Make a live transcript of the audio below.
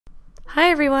Hi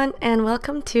everyone, and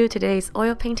welcome to today's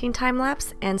oil painting time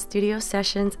lapse and studio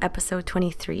sessions episode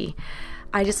 23.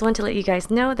 I just want to let you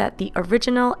guys know that the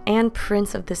original and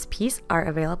prints of this piece are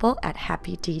available at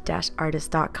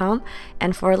happyd-artist.com,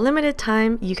 and for a limited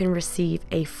time you can receive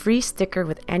a free sticker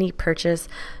with any purchase.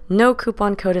 No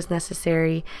coupon code is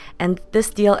necessary, and this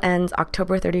deal ends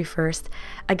October 31st,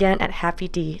 again at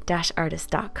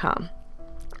happyd-artist.com.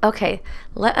 Okay,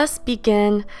 let us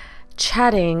begin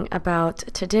chatting about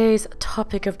today's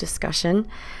topic of discussion.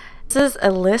 This is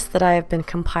a list that I have been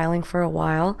compiling for a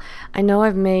while. I know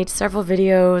I've made several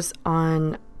videos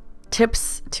on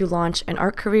tips to launch an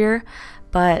art career,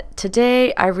 but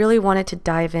today I really wanted to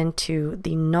dive into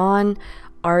the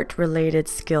non-art related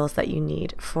skills that you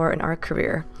need for an art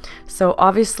career. So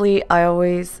obviously I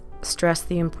always stress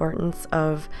the importance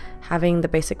of having the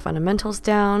basic fundamentals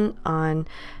down on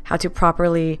how to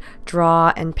properly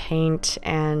draw and paint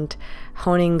and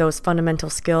honing those fundamental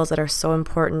skills that are so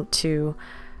important to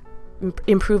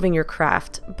improving your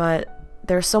craft. But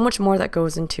there's so much more that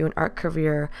goes into an art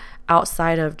career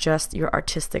outside of just your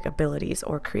artistic abilities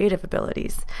or creative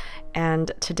abilities.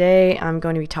 And today I'm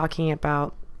going to be talking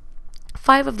about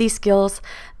 5 of these skills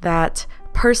that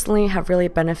personally have really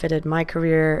benefited my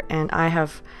career and I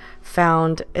have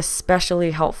found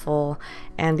especially helpful.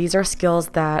 And these are skills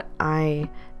that I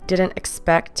didn't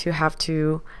expect to have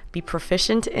to be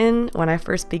proficient in when I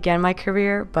first began my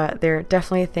career, but they're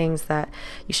definitely things that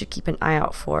you should keep an eye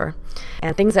out for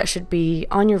and things that should be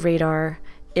on your radar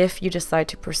if you decide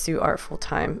to pursue art full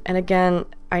time. And again,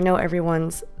 I know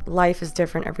everyone's life is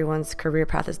different, everyone's career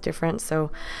path is different,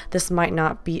 so this might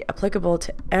not be applicable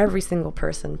to every single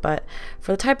person, but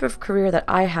for the type of career that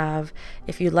I have,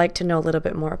 if you'd like to know a little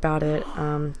bit more about it,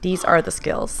 these are the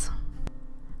skills.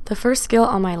 The first skill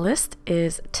on my list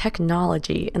is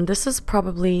technology, and this is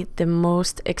probably the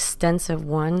most extensive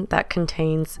one that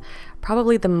contains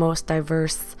probably the most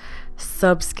diverse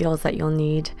sub-skills that you'll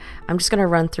need. I'm just going to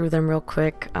run through them real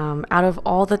quick. Out of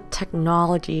all the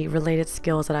technology related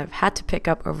skills that I've had to pick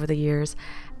up over the years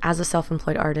as a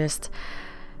self-employed artist,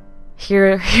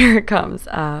 here it comes.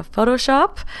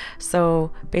 Photoshop.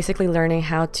 So basically learning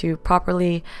how to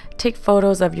properly take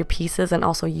photos of your pieces and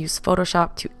also use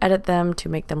Photoshop to edit them to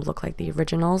make them look like the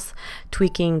originals,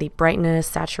 tweaking the brightness,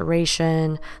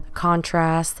 saturation, the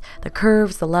contrast, the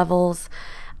curves, the levels.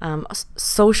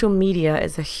 Social media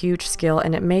is a huge skill,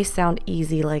 and it may sound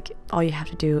easy, like all you have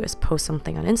to do is post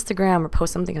something on Instagram or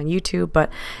post something on YouTube,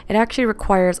 but it actually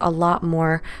requires a lot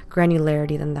more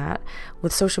granularity than that.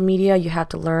 With social media, you have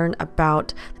to learn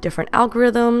about different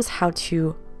algorithms, how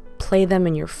to play them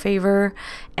in your favor,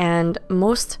 and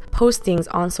most postings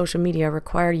on social media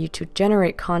require you to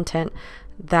generate content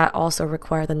that also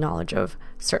require the knowledge of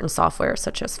certain software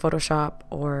such as Photoshop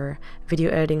or video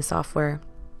editing software.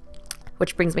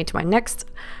 Which brings me to my next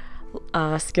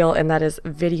skill, and that is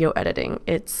video editing.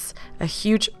 It's a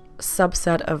huge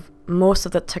subset of most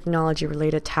of the technology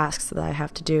related tasks that I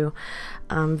have to do.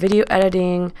 Video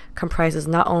editing comprises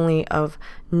not only of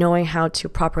knowing how to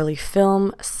properly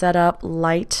film, set up,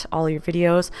 light all your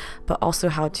videos, but also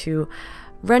how to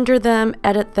render them,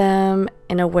 edit them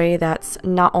in a way that's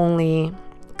not only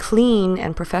clean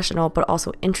and professional, but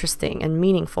also interesting and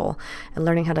meaningful, and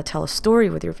learning how to tell a story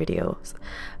with your videos.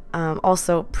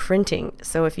 Also printing.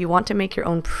 So if you want to make your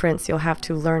own prints, you'll have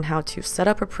to learn how to set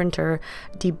up a printer,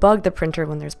 debug the printer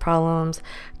when there's problems,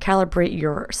 calibrate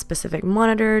your specific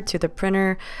monitor to the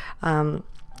printer,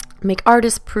 make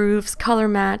artist proofs, color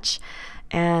match,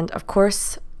 and of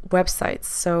course websites.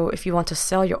 So if you want to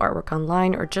sell your artwork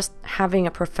online or just having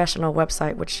a professional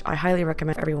website, which I highly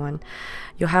recommend for everyone,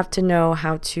 you'll have to know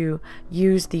how to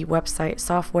use the website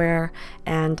software.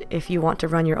 And if you want to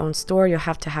run your own store, you'll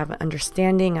have to have an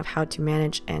understanding of how to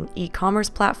manage an e-commerce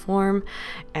platform.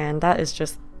 And that is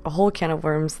just a whole can of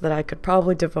worms that I could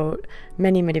probably devote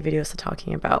many videos to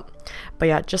talking about. But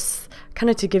yeah, just kind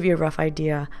of to give you a rough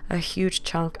idea, a huge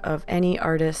chunk of any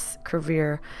artist's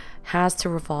career has to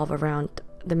revolve around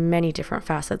the many different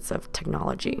facets of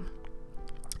technology.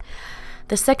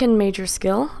 The second major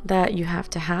skill that you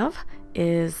have to have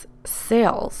is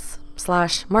sales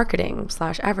 / marketing /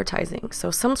 advertising, so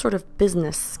some sort of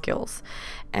business skills.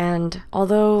 And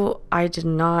although I did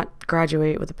not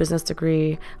graduate with a business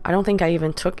degree, I don't think I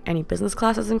even took any business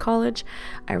classes in college,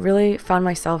 I really found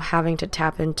myself having to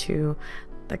tap into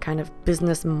the kind of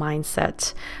business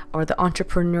mindset or the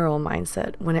entrepreneurial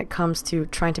mindset when it comes to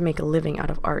trying to make a living out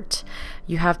of art.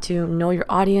 You have to know your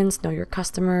audience, know your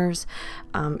customers.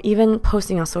 Even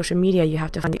posting on social media, you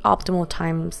have to find the optimal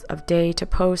times of day to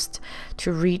post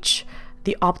to reach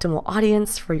the optimal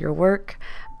audience for your work.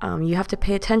 You have to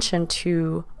pay attention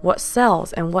to what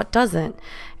sells and what doesn't.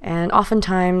 And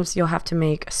oftentimes you'll have to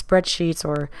make spreadsheets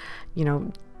or,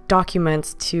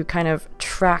 documents to kind of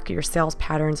track your sales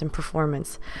patterns and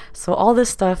performance. So all this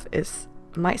stuff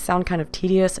might sound kind of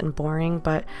tedious and boring,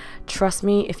 but trust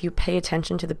me, if you pay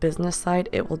attention to the business side,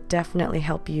 it will definitely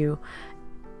help you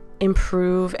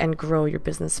improve and grow your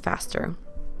business faster.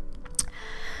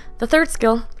 The third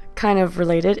skill, kind of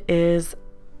related, is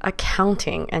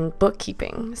accounting and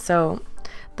bookkeeping. So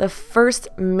the first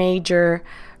major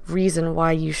reason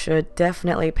why you should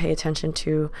definitely pay attention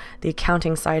to the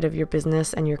accounting side of your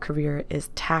business and your career is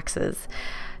taxes.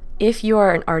 If you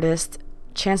are an artist,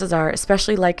 chances are,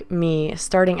 especially like me,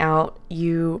 starting out,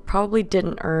 you probably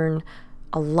didn't earn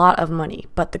a lot of money.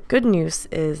 But the good news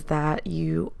is that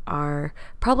you are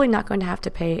probably not going to have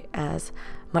to pay as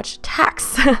much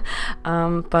tax.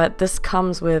 But this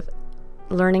comes with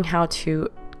learning how to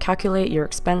calculate your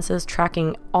expenses,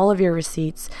 tracking all of your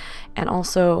receipts, and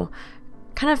also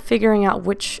kind of figuring out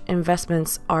which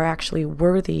investments are actually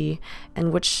worthy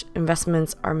and which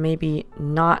investments are maybe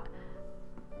not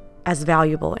as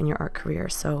valuable in your art career.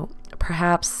 So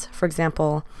perhaps, for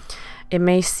example, it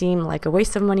may seem like a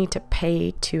waste of money to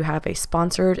pay to have a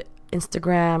sponsored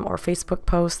Instagram or Facebook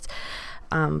post,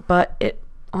 but it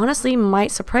honestly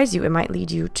might surprise you. It might lead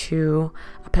you to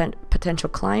a potential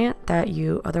client that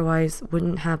you otherwise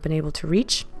wouldn't have been able to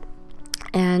reach.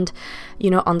 And,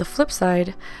 on the flip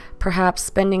side, perhaps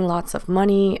spending lots of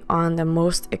money on the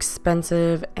most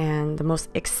expensive and the most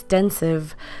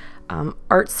extensive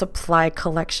art supply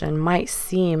collection might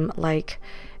seem like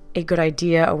a good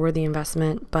idea, a worthy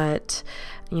investment, but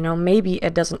maybe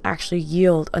it doesn't actually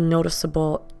yield a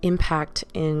noticeable impact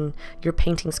in your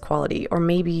painting's quality. Or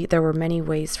maybe there were many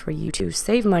ways for you to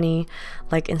save money,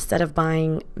 like instead of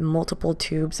buying multiple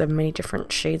tubes of many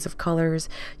different shades of colors,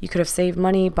 you could have saved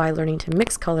money by learning to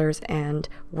mix colors and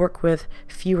work with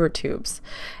fewer tubes.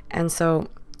 And so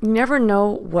you never know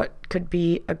what could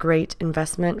be a great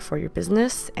investment for your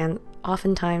business, and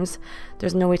oftentimes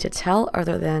there's no way to tell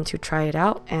other than to try it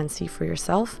out and see for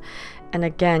yourself. And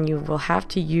again, you will have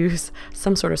to use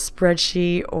some sort of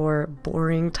spreadsheet or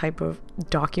boring type of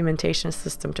documentation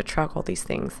system to track all these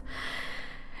things.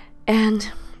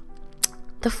 And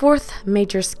the fourth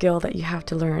major skill that you have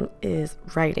to learn is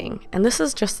writing. And this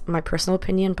is just my personal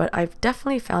opinion, but I've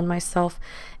definitely found myself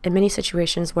in many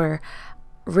situations where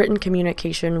written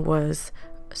communication was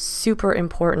super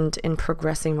important in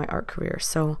progressing my art career.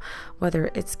 So whether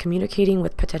it's communicating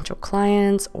with potential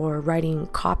clients or writing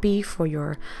copy for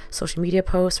your social media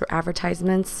posts or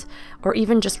advertisements, or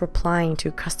even just replying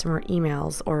to customer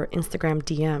emails or Instagram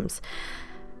DMs,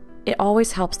 it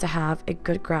always helps to have a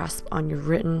good grasp on your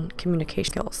written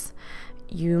communication skills.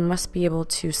 You must be able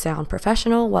to sound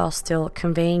professional while still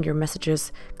conveying your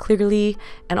messages clearly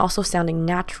and also sounding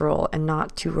natural and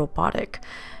not too robotic.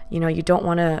 You don't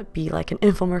want to be like an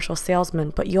infomercial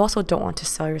salesman, but you also don't want to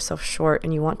sell yourself short,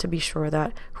 and you want to be sure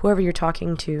that whoever you're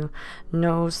talking to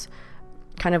knows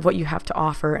kind of what you have to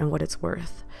offer and what it's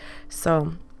worth.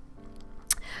 So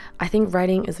I think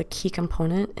writing is a key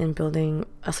component in building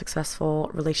a successful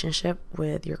relationship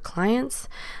with your clients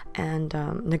and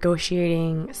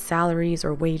negotiating salaries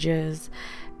or wages.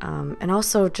 And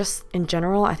also just in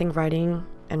general, I think writing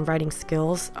and writing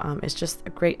skills is just a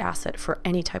great asset for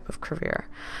any type of career.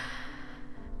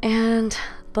 And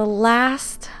the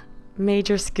last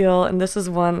major skill, and this is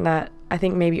one that I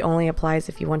think maybe only applies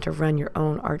if you want to run your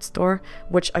own art store,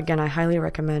 which again I highly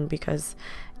recommend because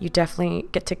you definitely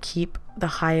get to keep the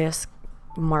highest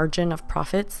margin of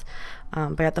profits.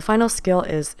 But the final skill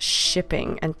is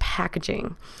shipping and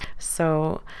packaging.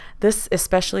 So this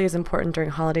especially is important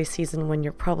during holiday season when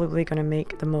you're probably going to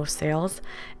make the most sales.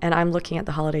 And I'm looking at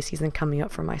the holiday season coming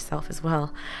up for myself as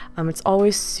well. It's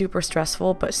always super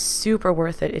stressful, but super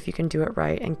worth it if you can do it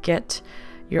right and get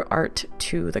your art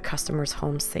to the customer's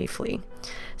home safely.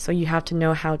 So you have to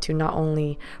know how to not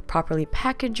only properly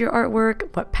package your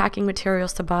artwork, what packing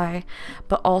materials to buy,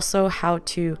 but also how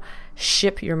to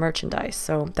ship your merchandise.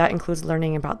 So that includes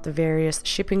learning about the various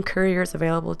shipping couriers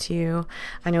available to you.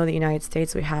 I know in the United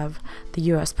States we have the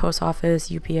US Post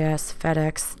Office, UPS,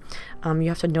 FedEx. You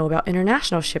have to know about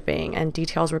international shipping and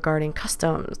details regarding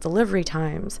customs, delivery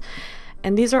times.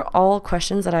 And these are all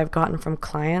questions that I've gotten from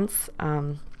clients.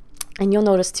 And you'll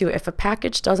notice too, if a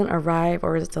package doesn't arrive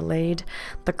or is delayed,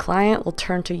 the client will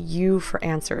turn to you for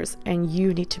answers, and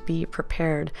you need to be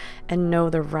prepared and know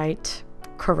the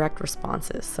correct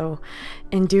responses. So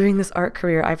in doing this art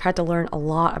career, I've had to learn a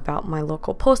lot about my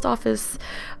local post office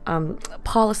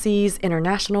policies,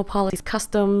 international policies,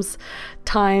 customs,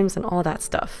 times, and all that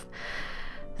stuff.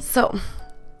 So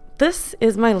this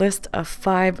is my list of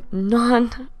 5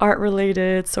 non-art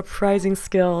related surprising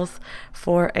skills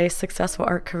for a successful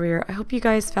art career. I hope you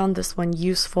guys found this one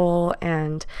useful,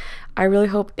 and I really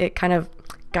hope it kind of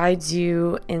guides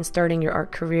you in starting your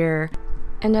art career.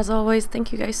 And as always,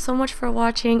 thank you guys so much for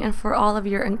watching and for all of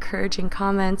your encouraging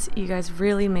comments. You guys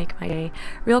really make my day.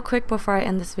 Real quick before I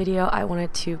end this video, I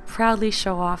wanted to proudly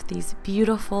show off these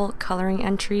beautiful coloring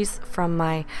entries from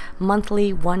my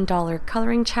monthly $1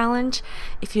 coloring challenge.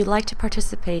 If you'd like to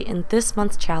participate in this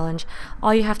month's challenge,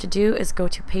 all you have to do is go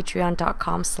to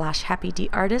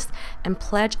patreon.com/happydartist and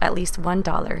pledge at least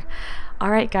 $1.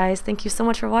 Alright guys, thank you so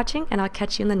much for watching, and I'll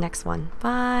catch you in the next one.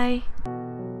 Bye!